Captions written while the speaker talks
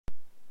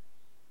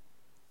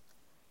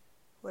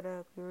What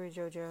up, Guru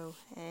Jojo?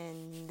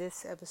 And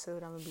this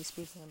episode, I'm gonna be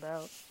speaking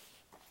about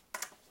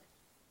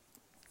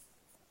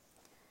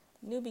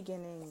new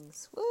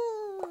beginnings.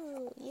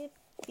 Woo!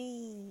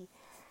 Yippee!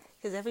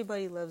 Because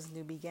everybody loves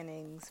new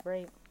beginnings,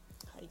 right?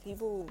 Like,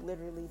 people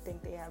literally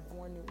think they have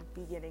more new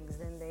beginnings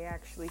than they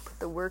actually put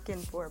the work in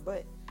for,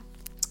 but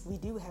we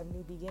do have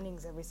new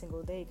beginnings every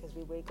single day because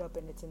we wake up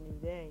and it's a new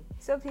day.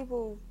 Some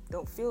people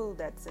don't feel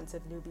that sense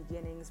of new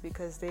beginnings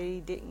because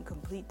they didn't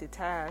complete the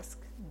task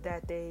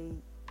that they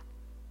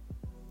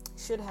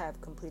should have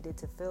completed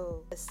to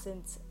feel a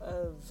sense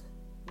of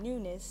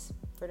newness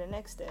for the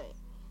next day.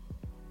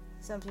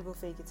 Some people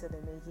fake it till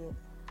they make it,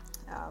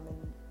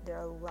 and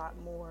they're a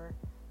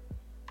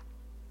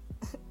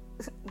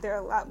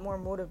lot more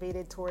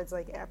motivated towards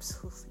like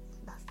absolutely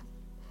nothing.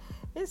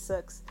 It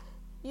sucks.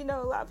 You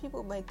know, a lot of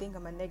people might think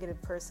I'm a negative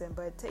person,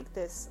 but take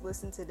this,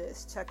 listen to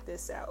this, check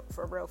this out,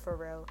 for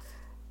real.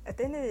 At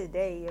the end of the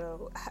day,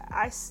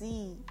 I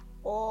see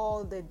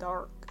all the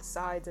dark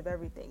sides of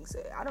everything,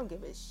 so I don't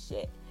give a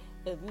shit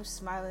if you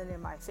smiling in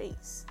my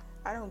face.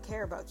 I don't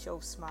care about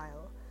your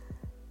smile.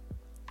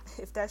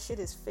 If that shit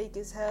is fake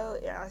as hell,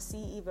 I see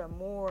even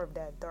more of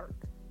that dark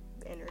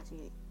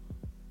energy.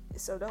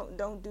 So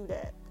don't do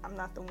that. I'm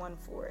not the one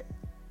for it.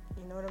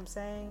 You know what I'm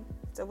saying?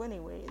 So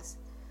anyways,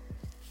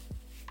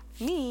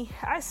 me,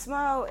 I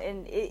smile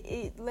and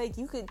it like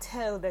you could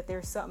tell that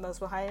there's something else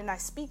behind it, and I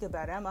speak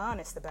about it. I'm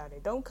honest about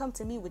it. Don't come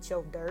to me with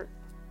your dirt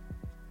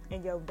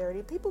and your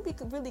dirty. People be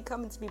really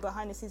coming to me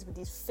behind the scenes with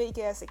these fake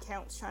ass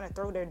accounts trying to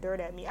throw their dirt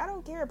at me. I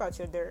don't care about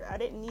your dirt. I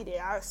didn't need it.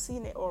 I've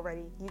seen it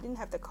already. You didn't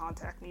have to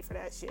contact me for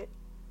that shit.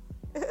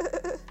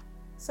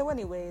 So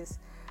anyways,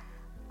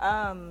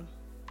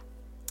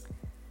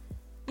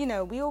 you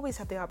know, we always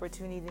have the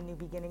opportunity to new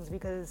beginnings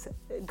because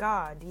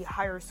God, the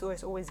higher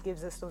source, always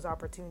gives us those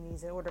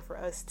opportunities in order for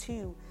us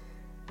to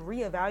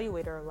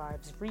reevaluate our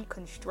lives,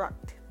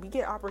 reconstruct. We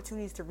get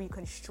opportunities to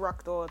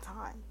reconstruct all the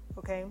time,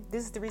 okay?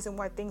 This is the reason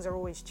why things are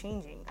always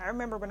changing. I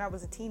remember when I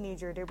was a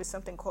teenager, there was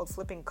something called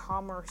flipping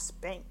Commerce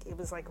Bank. It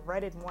was like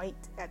red and white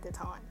at the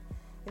time.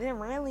 And then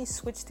randomly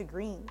switched to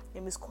green.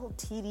 It was called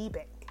TD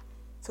Bank.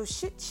 So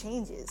shit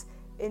changes,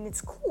 and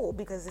it's cool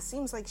because it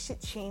seems like shit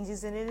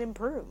changes and it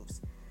improves.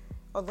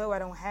 Although I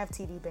don't have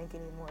TD Bank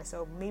anymore,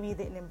 so maybe it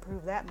didn't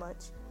improve that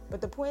much.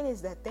 But the point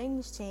is that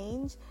things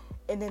change,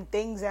 and then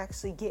things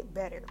actually get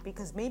better.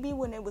 Because maybe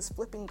when it was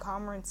flipping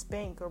Commerce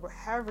Bank, or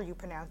however you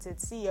pronounce it,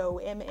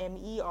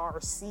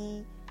 COMMERCE,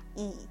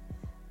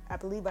 I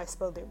believe I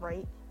spelled it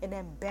right, and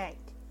then bank,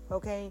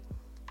 okay?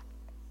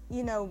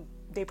 You know,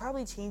 they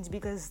probably changed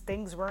because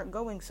things weren't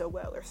going so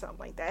well or something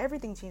like that.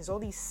 Everything changed. All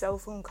these cell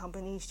phone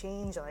companies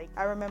changed. Like,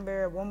 I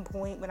remember at one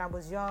point when I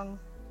was young,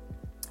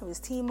 it was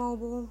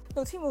T-Mobile.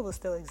 No, T-Mobile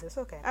still exists.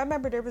 Okay. I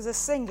remember there was a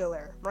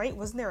Singular, right?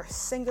 Wasn't there a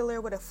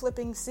Singular with a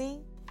flipping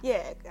C?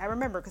 Yeah, I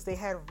remember because they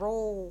had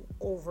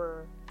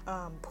rollover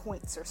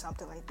points or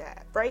something like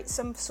that, right?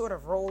 Some sort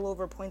of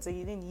rollover points that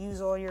you didn't use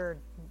all your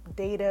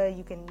data.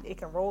 It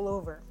can roll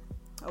over,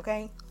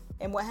 okay?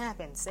 And what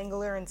happened?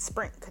 Singular and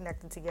Sprint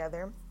connected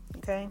together,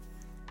 okay?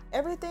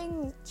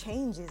 Everything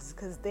changes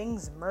because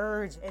things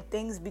merge and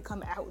things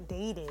become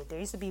outdated. There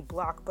used to be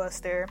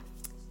Blockbuster.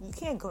 You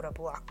can't go to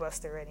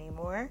Blockbuster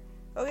anymore,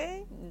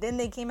 okay? Then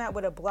they came out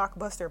with a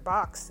Blockbuster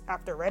box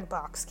after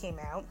Redbox came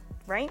out,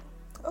 right?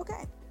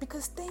 Okay,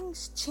 because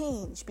things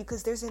change,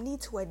 because there's a need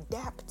to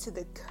adapt to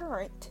the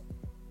current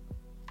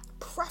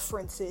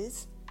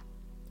preferences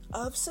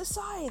of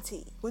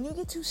society. When you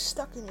get too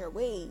stuck in your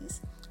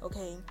ways,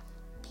 okay,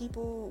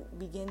 people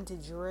begin to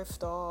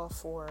drift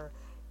off, or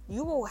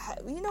you will have,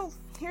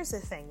 here's the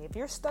thing. If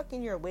you're stuck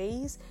in your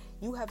ways,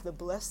 you have the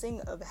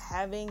blessing of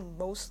having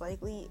most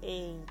likely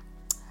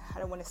I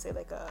don't want to say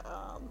like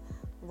a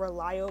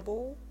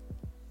reliable,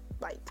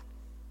 like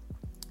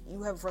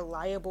you have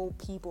reliable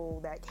people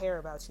that care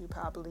about you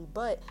probably,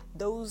 but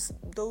those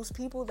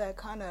people that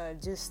kind of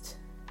just,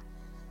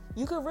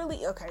 you could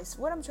really, okay,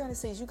 so what I'm trying to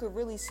say is you could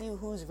really see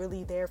who's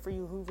really there for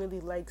you, who really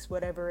likes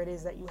whatever it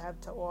is that you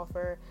have to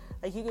offer.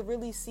 Like, you could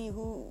really see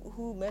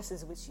who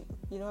messes with you,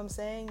 you know what I'm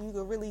saying? You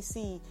could really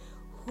see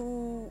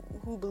who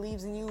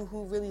believes in you,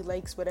 who really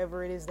likes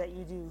whatever it is that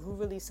you do, who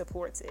really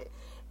supports it.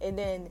 And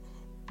then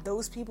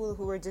those people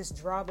who are just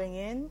dropping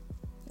in,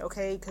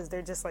 okay, because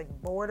they're just like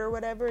bored or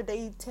whatever,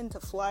 they tend to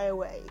fly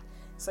away.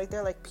 It's like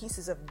they're like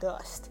pieces of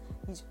dust.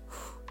 He's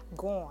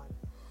gone.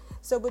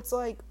 So it's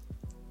like,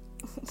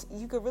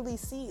 you could really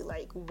see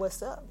like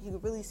what's up. You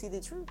could really see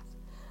the truth.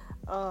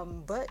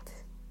 But,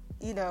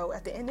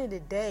 at the end of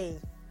the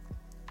day,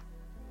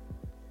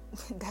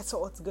 that's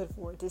all it's good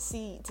for, to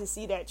see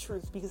that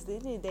truth, because at the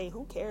end of the day,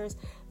 who cares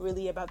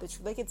really about the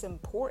truth? Like, it's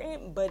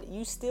important, but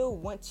you still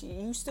want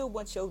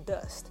your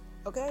dust.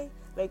 Okay?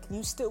 Like,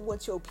 you still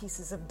want your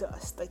pieces of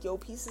dust. Like, your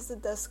pieces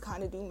of dust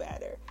kind of do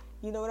matter.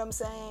 You know what I'm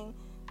saying?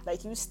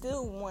 Like, you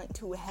still want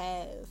to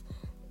have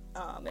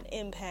an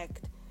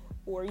impact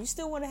or you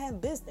still want to have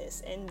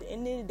business, and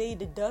in the end of the day,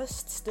 the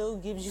dust still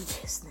gives you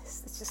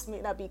business. It just may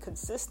not be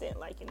consistent.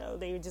 Like,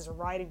 they were just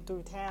riding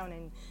through town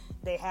and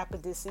they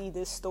happened to see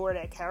this store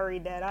that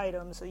carried that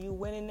item, so you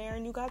went in there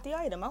and you got the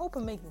item. I hope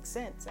I'm making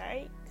sense,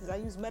 right? Because I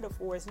use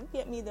metaphors. You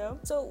get me, though.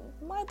 So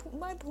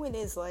my point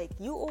is, like,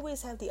 you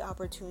always have the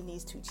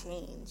opportunities to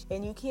change,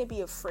 and you can't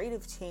be afraid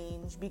of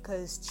change,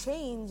 because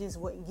change is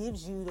what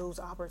gives you those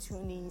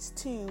opportunities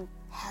to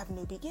have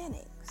new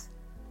beginnings.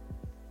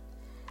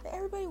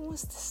 Everybody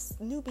wants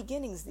new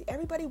beginnings.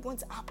 Everybody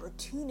wants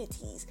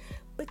opportunities,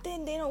 but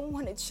then they don't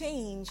want to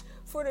change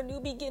for the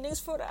new beginnings,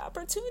 for the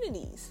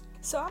opportunities.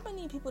 So I'm gonna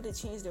need people to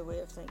change their way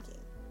of thinking,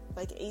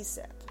 like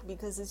ASAP,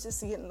 because it's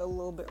just getting a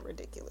little bit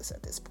ridiculous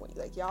at this point.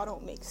 Like, y'all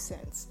don't make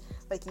sense.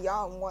 Like,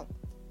 y'all want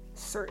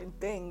certain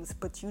things,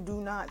 but you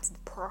do not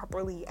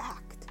properly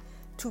act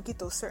to get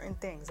those certain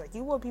things. Like,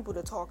 you want people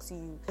to talk to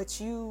you, but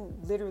you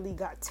literally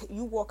got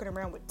you walking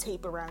around with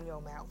tape around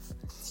your mouth.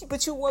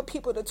 But you want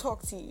people to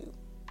talk to you,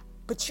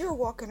 but you're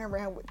walking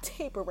around with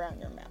tape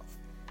around your mouth.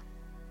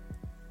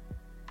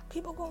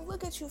 People gonna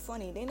look at you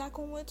funny. They're not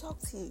gonna want to talk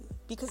to you,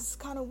 because it's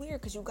kind of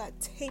weird because you got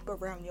tape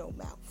around your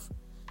mouth.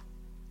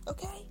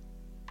 Okay?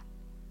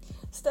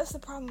 So that's the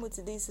problem with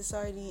today's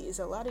society, is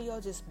a lot of y'all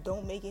just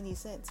don't make any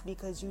sense,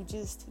 because you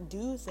just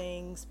do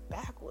things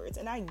backwards.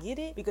 And I get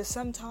it, because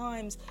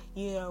sometimes,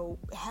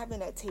 having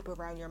that tape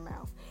around your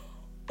mouth,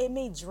 it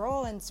may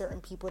draw in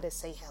certain people to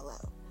say hello.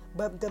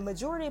 But the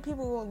majority of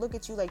people will look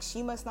at you like,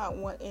 she must not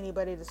want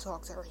anybody to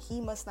talk to her. He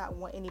must not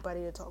want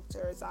anybody to talk to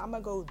her. So I'm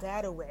going to go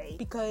that away,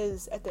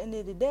 because at the end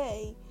of the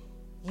day,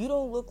 you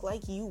don't look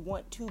like you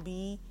want to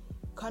be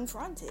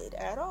confronted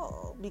at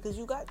all, because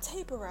you got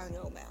tape around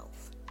your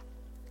mouth.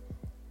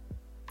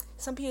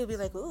 Some people be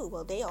like, ooh,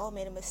 well, they all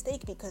made a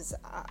mistake because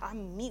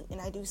I'm mute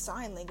and I do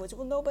sign language.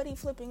 Well, nobody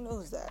flipping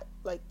knows that.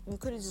 Like, you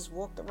could have just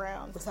walked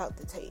around without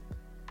the tape.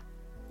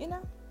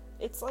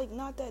 It's like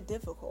not that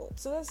difficult.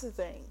 So that's the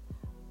thing.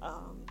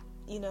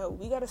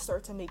 We got to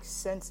start to make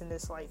sense in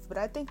this life. But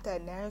I think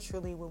that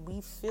naturally, when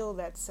we feel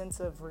that sense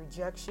of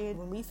rejection,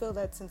 when we feel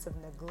that sense of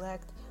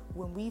neglect,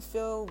 when we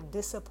feel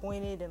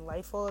disappointed in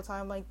life all the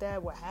time like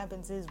that, what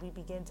happens is we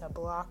begin to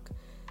block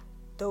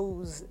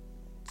those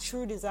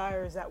true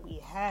desires that we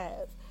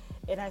have.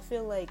 And I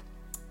feel like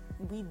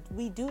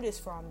we do this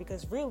from,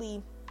 because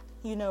really,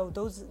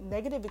 those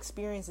negative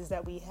experiences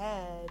that we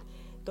had,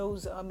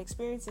 those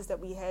experiences that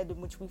we had in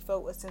which we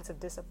felt a sense of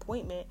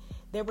disappointment,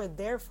 they were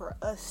there for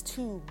us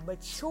to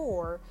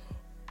mature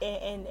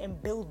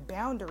and build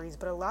boundaries.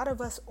 But a lot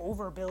of us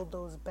overbuild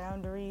those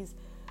boundaries.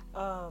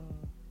 A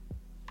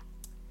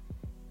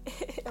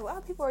lot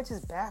of people are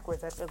just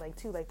backwards, I feel like,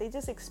 too. Like, they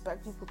just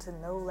expect people to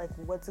know, like,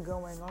 what's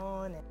going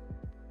on,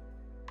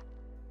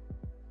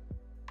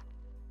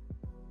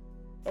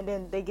 and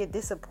then they get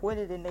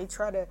disappointed and they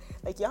try to,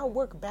 like, y'all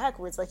work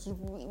backwards. Like,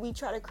 we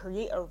try to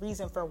create a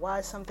reason for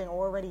why something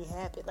already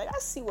happened. Like, I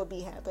see what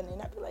be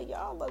happening. I be like,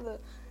 y'all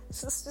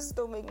this just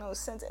don't make no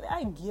sense. And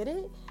I get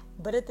it,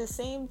 but at the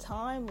same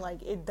time,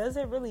 like, it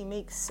doesn't really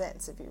make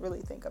sense if you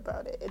really think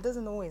about it. It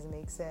doesn't always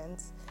make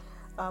sense.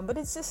 But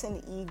it's just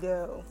an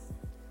ego.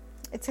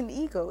 It's an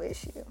ego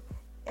issue.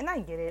 And I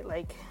get it.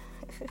 Like,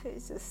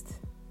 it's just...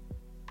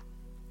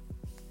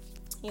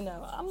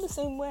 I'm the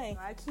same way.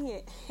 I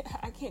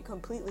can't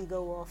completely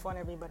go off on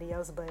everybody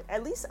else, but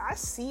at least I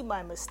see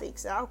my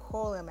mistakes. I'll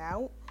call them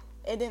out,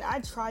 and then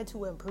I try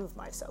to improve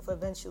myself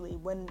eventually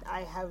when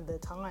I have the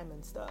time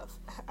and stuff.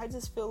 I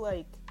just feel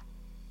like,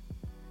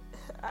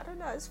 I don't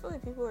know, I just feel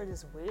like people are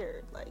just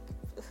weird. Like,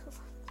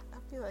 I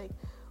feel like,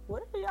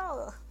 what are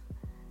y'all?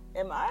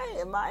 Am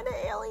I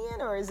the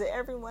alien, or is it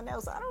everyone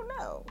else? I don't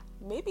know.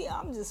 Maybe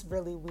I'm just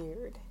really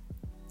weird.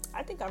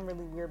 I think I'm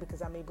really weird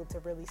because I'm able to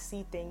really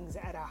see things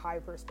at a high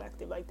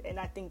perspective. Like, and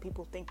I think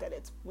people think that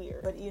it's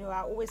weird. But, I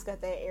always got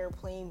that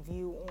airplane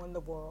view on the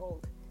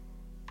world.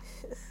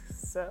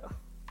 So.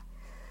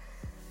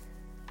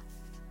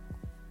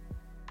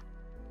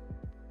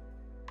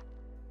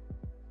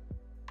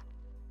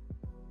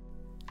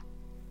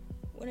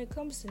 When it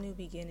comes to new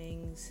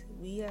beginnings,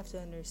 we have to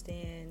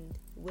understand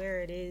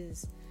where it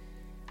is.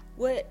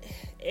 What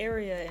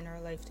area in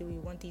our life do we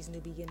want these new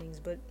beginnings?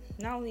 But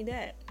not only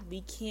that,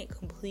 we can't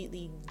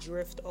completely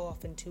drift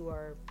off into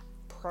our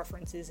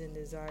preferences and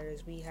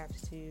desires. We have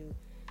to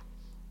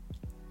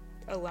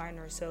align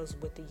ourselves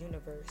with the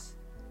universe.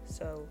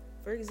 So,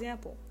 for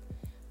example,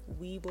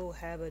 we will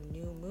have a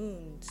new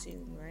moon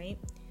soon, right?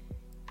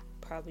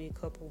 Probably a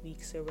couple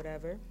weeks or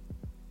whatever.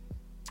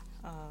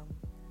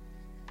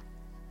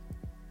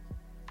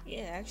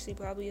 Actually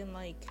probably in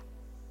like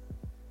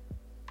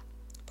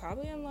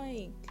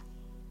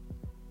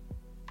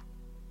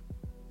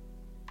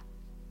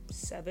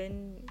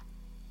 7,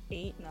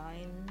 8,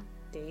 9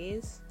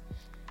 days,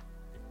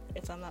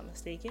 if I'm not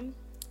mistaken.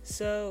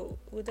 So,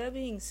 with that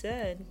being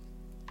said,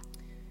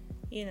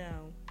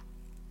 the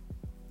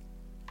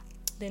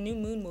new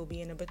moon will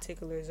be in a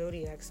particular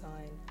zodiac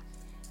sign,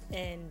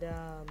 and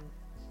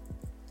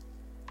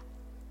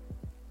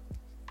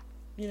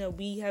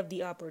we have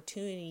the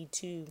opportunity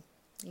to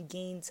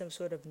gain some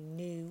sort of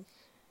new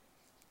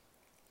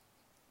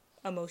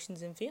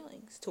emotions and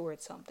feelings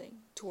towards something,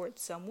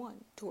 towards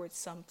someone, towards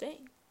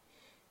something.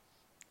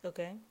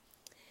 Okay?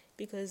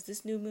 Because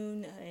this new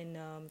moon in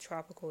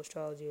tropical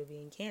astrology will be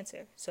in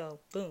Cancer. So,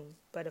 boom,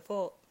 by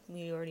default,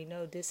 we already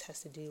know this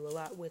has to do a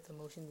lot with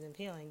emotions and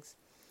feelings,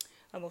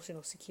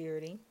 emotional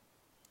security,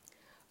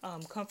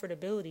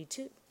 comfortability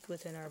too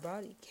within our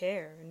body,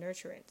 care and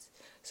nurturance.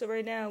 So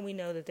right now we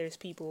know that there's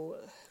people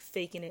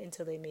faking it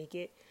until they make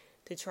it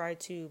to try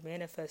to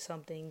manifest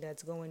something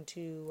that's going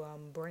to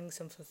bring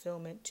some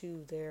fulfillment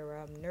to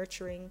their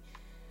nurturing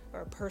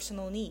or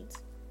personal needs.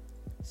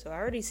 So I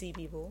already see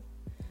people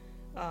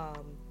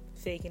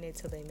faking it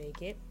till they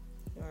make it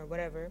or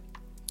whatever.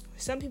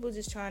 Some people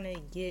just trying to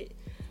get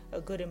a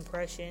good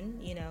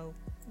impression,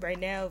 right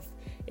now,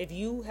 if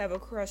you have a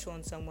crush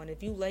on someone,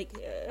 if you like,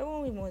 I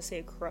don't even want to say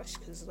a crush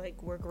because,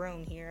 we're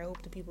grown here. I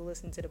hope the people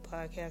listening to the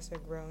podcast are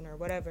grown or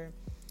whatever.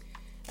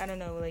 I don't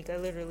know, I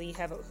literally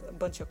have a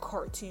bunch of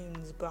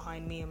cartoons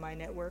behind me in my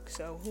network,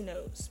 so who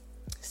knows.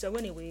 So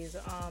anyways,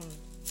 at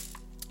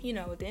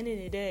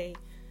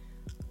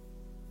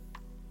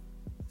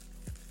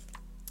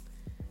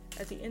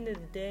the end of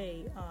the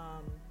day,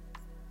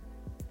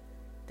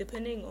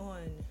 depending on,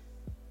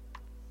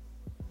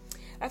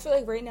 I feel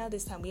like right now,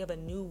 this time, we have a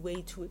new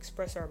way to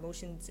express our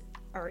emotions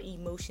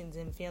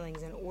and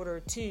feelings in order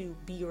to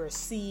be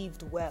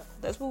received well.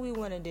 That's what we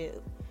want to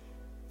do,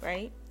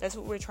 right? That's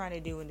what we're trying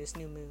to do in this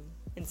new moon,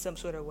 in some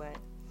sort of way.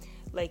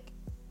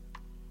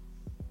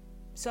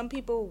 Some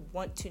people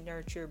want to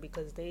nurture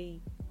because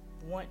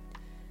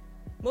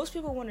most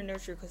people want to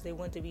nurture because they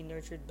want to be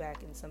nurtured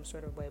back in some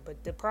sort of way.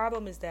 But the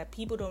problem is that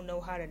people don't know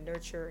how to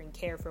nurture and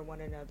care for one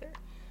another.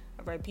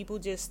 All right? People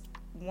just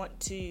want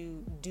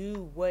to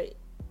do what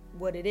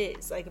it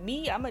is.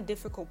 Me, I'm a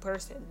difficult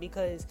person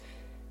because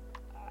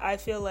I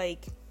feel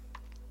like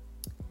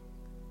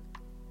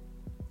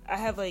I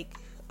have a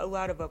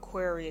lot of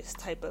Aquarius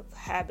type of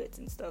habits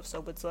and stuff.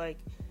 So it's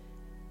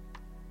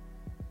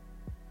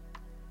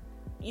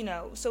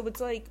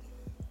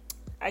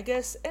I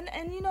guess, and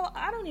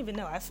I don't even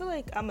know. I feel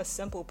like I'm a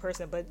simple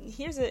person, but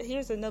here's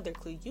another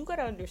clue. You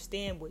gotta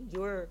understand what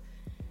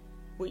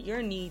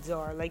your needs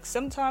are.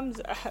 Sometimes,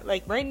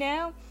 right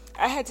now,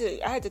 I had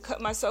to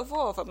cut myself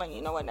off. I'm like,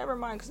 you know what? Never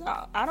mind,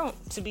 because I don't.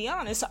 To be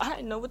honest, I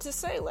didn't know what to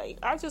say.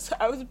 I was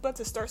about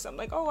to start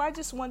something I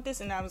just want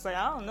this, and I was like,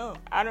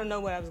 I don't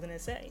know what I was gonna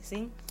say.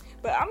 See,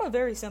 but I'm a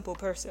very simple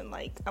person.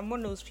 I'm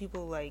one of those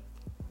people.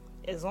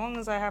 As long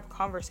as I have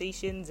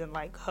conversations and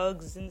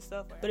hugs and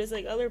stuff, but it's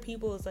other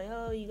people. It's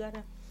oh, you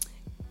gotta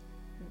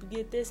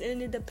get this,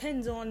 and it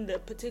depends on the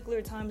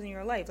particular times in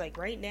your life.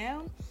 Right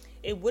now,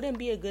 it wouldn't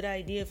be a good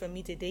idea for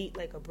me to date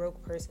a broke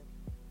person.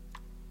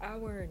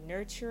 Our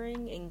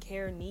nurturing and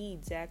care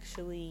needs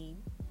actually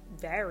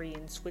vary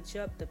and switch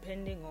up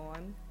depending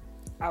on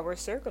our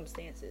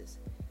circumstances.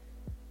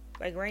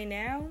 Right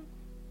now,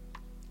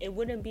 it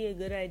wouldn't be a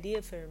good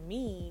idea for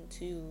me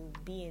to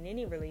be in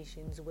any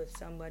relations with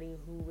somebody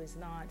who is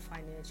not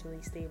financially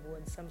stable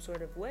in some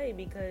sort of way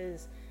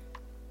because,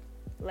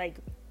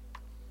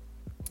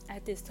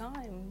 at this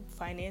time,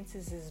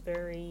 finances is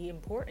very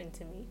important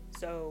to me.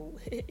 So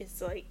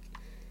it's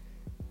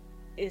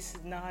it's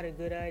not a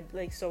good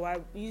idea.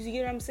 You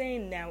get what I'm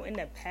saying? Now, in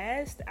the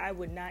past, I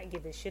would not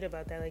give a shit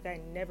about that. I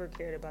never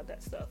cared about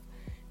that stuff.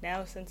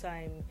 Now, since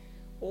I'm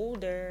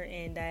older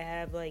and I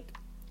have,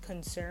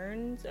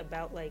 concerns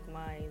about,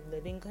 my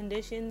living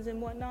conditions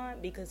and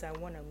whatnot, because I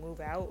want to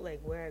move out,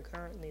 where I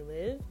currently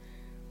live,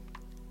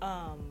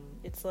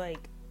 it's I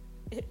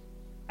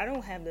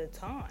don't have the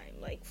time,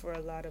 for a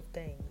lot of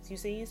things, you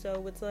see?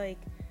 So it's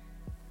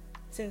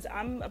since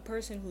I'm a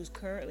person who's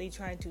currently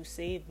trying to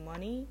save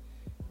money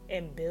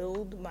and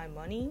build my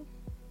money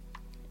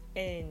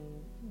and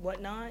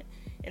whatnot,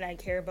 and I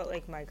care about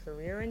my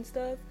career and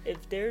stuff, if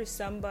there's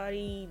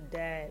somebody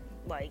that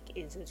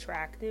is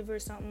attractive or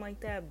something like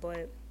that,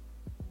 but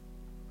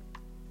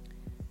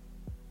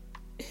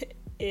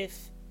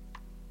if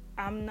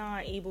I'm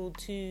not able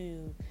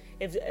to,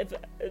 if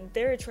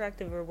they're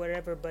attractive or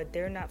whatever, but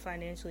they're not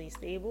financially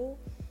stable,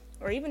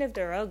 or even if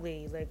they're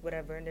ugly,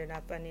 whatever, and they're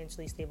not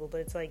financially stable,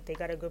 but it's they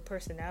got a good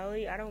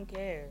personality, I don't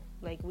care.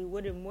 We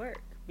wouldn't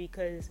work,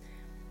 because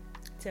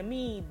to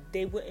me,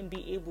 they wouldn't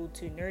be able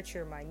to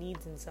nurture my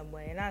needs in some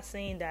way. And not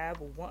saying that I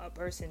would want a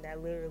person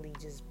that literally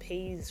just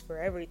pays for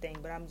everything,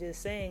 but I'm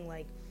just saying,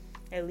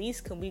 at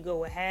least can we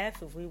go a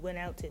half if we went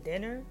out to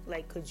dinner?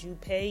 Could you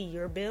pay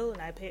your bill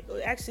and I pay?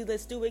 Actually,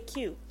 let's do it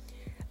cute.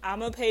 I'm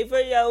going to pay for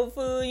your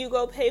food, you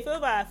go pay for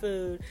my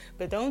food.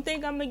 But don't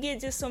think I'm going to get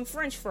just some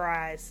French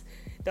fries.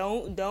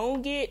 Don't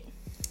get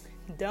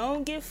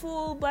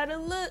fooled by the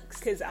looks,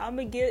 because I'm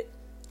going to get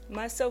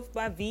myself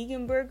my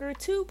vegan burger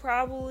too,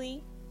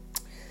 probably.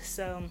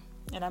 So,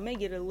 and I may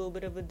get a little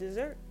bit of a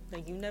dessert.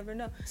 You never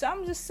know. So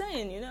I'm just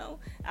saying,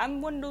 I'm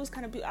one of those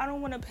kind of people. I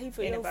don't want to pay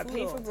for your food. If I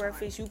pay for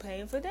breakfast, you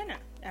paying for dinner.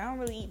 And I don't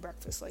really eat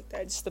breakfast like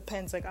that. It just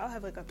depends. I'll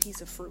have a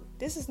piece of fruit.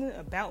 This isn't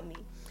about me,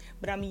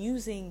 but I'm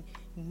using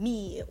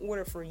me in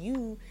order for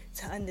you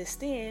to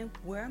understand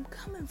where I'm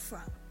coming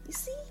from. You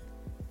see?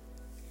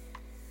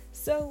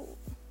 So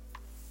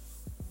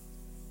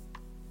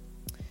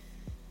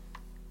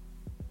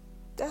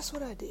That's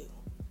what I do.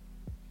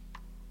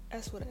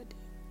 That's what I do.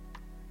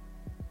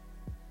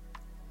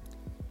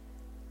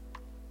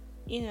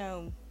 You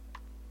know,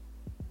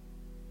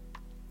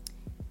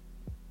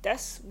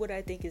 that's what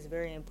I think is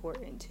very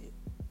important too,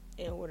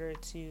 in order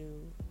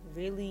to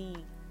really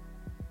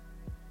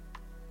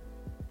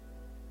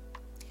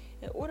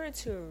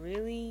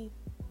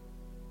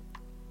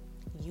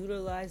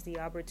utilize the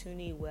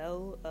opportunity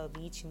well of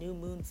each new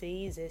moon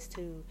phase, is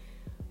to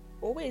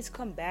always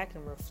come back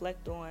and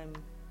reflect on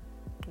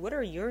what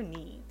are your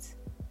needs.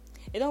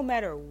 It don't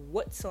matter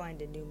what sign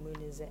the new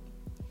moon is in.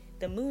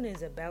 The moon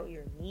is about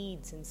your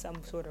needs in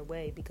some sort of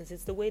way, because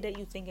it's the way that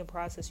you think and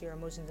process your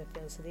emotions and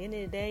feelings. So at the end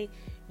of the day,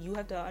 you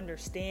have to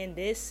understand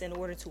this in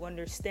order to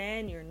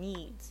understand your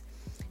needs.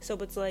 So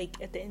it's like,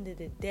 at the end of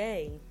the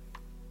day,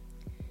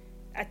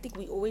 I think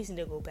we always need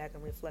to go back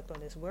and reflect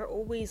on this. We're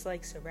always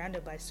like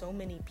surrounded by so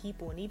many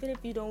people, and even if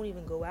you don't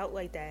even go out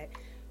like that,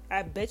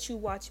 I bet you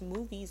watch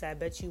movies, I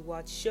bet you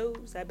watch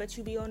shows, I bet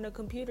you be on the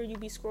computer, you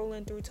be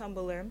scrolling through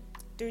Tumblr,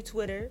 through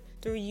Twitter,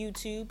 through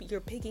YouTube.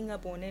 You're picking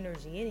up on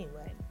energy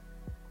anyway.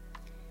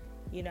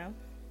 You know,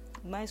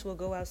 might as well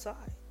go outside.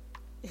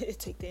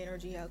 Take the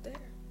energy out there.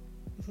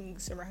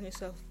 Surround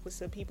yourself with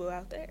some people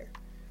out there.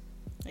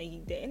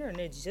 Like, the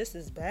internet's just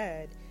as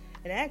bad.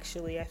 And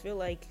actually, I feel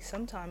like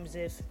sometimes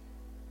if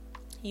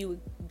you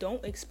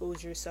don't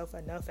expose yourself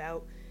enough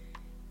out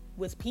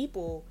with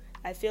people,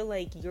 I feel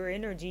like your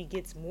energy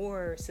gets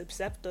more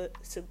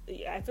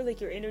I feel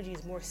like your energy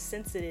is more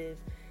sensitive.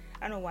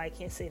 I don't know why I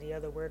can't say the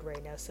other word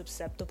right now.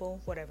 Susceptible,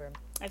 whatever.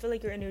 I feel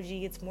like your energy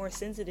gets more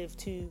sensitive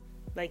to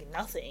like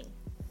nothing.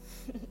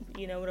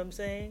 You know what I'm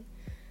saying?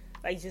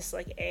 Like, just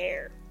like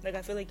air. Like,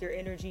 I feel like your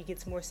energy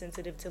gets more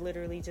sensitive to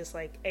literally just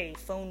like a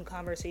phone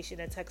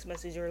conversation, a text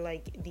message, or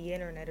like the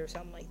internet or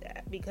something like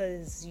that,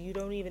 because you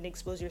don't even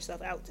expose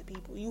yourself out to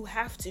people. You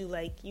have to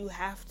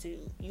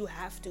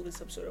in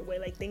some sort of way.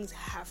 Like, things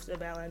have to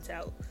balance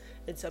out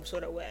in some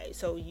sort of way.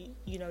 So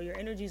you know, your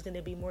energy is going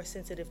to be more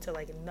sensitive to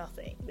like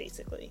nothing,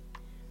 basically.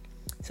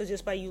 So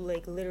just by you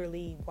like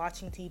literally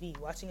watching TV,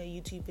 watching a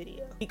YouTube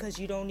video, because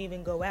you don't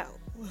even go out.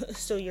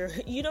 So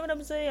you know what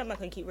I'm saying? I'm not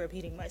going to keep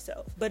repeating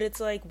myself. But it's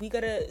like,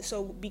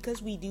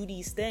 because we do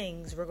these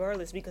things,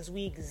 regardless, because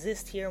we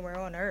exist here and we're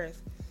on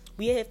earth,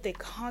 we have to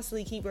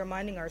constantly keep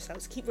reminding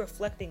ourselves, keep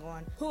reflecting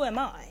on, who am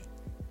I?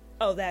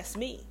 Oh, that's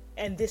me.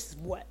 And this is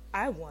what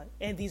I want.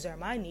 And these are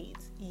my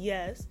needs.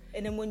 Yes.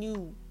 And then when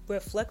you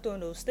reflect on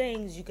those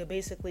things, you could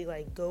basically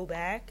like go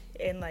back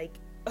and like,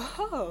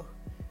 oh,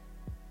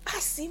 I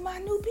see my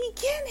new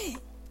beginning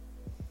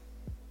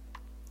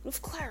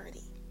with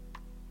clarity,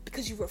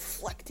 because you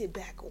reflected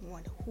back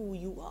on who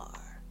you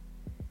are.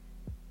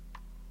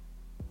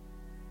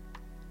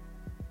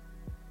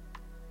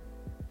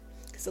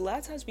 Because a lot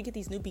of times we get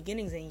these new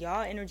beginnings and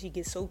y'all energy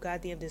gets so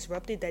goddamn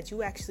disrupted that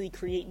you actually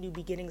create new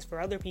beginnings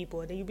for other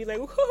people, and then you be like,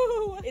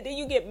 whoa, and then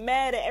you get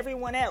mad at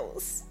everyone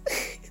else.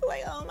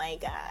 Like, oh my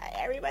God,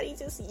 everybody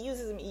just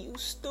uses me. You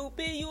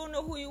stupid, you don't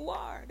know who you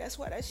are. That's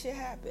why that shit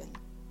happened.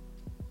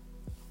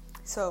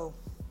 So,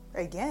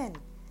 again,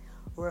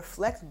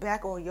 reflect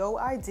back on your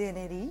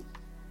identity.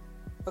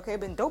 Okay,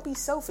 but don't be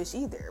selfish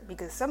either,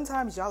 because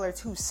sometimes y'all are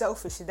too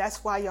selfish, and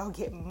that's why y'all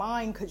get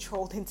mind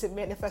controlled into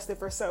manifesting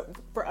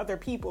for other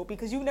people,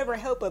 because you never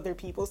help other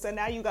people, so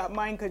now you got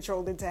mind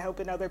controlled into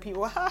helping other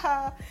people.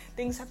 Haha,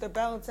 things have to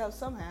balance out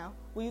somehow.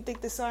 What do you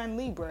think the sign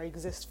Libra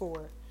exists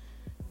for?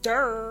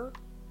 Durr.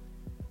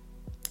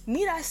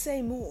 Need I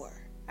say more?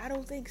 I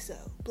don't think so.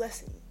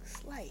 Blessings,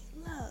 light,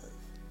 love.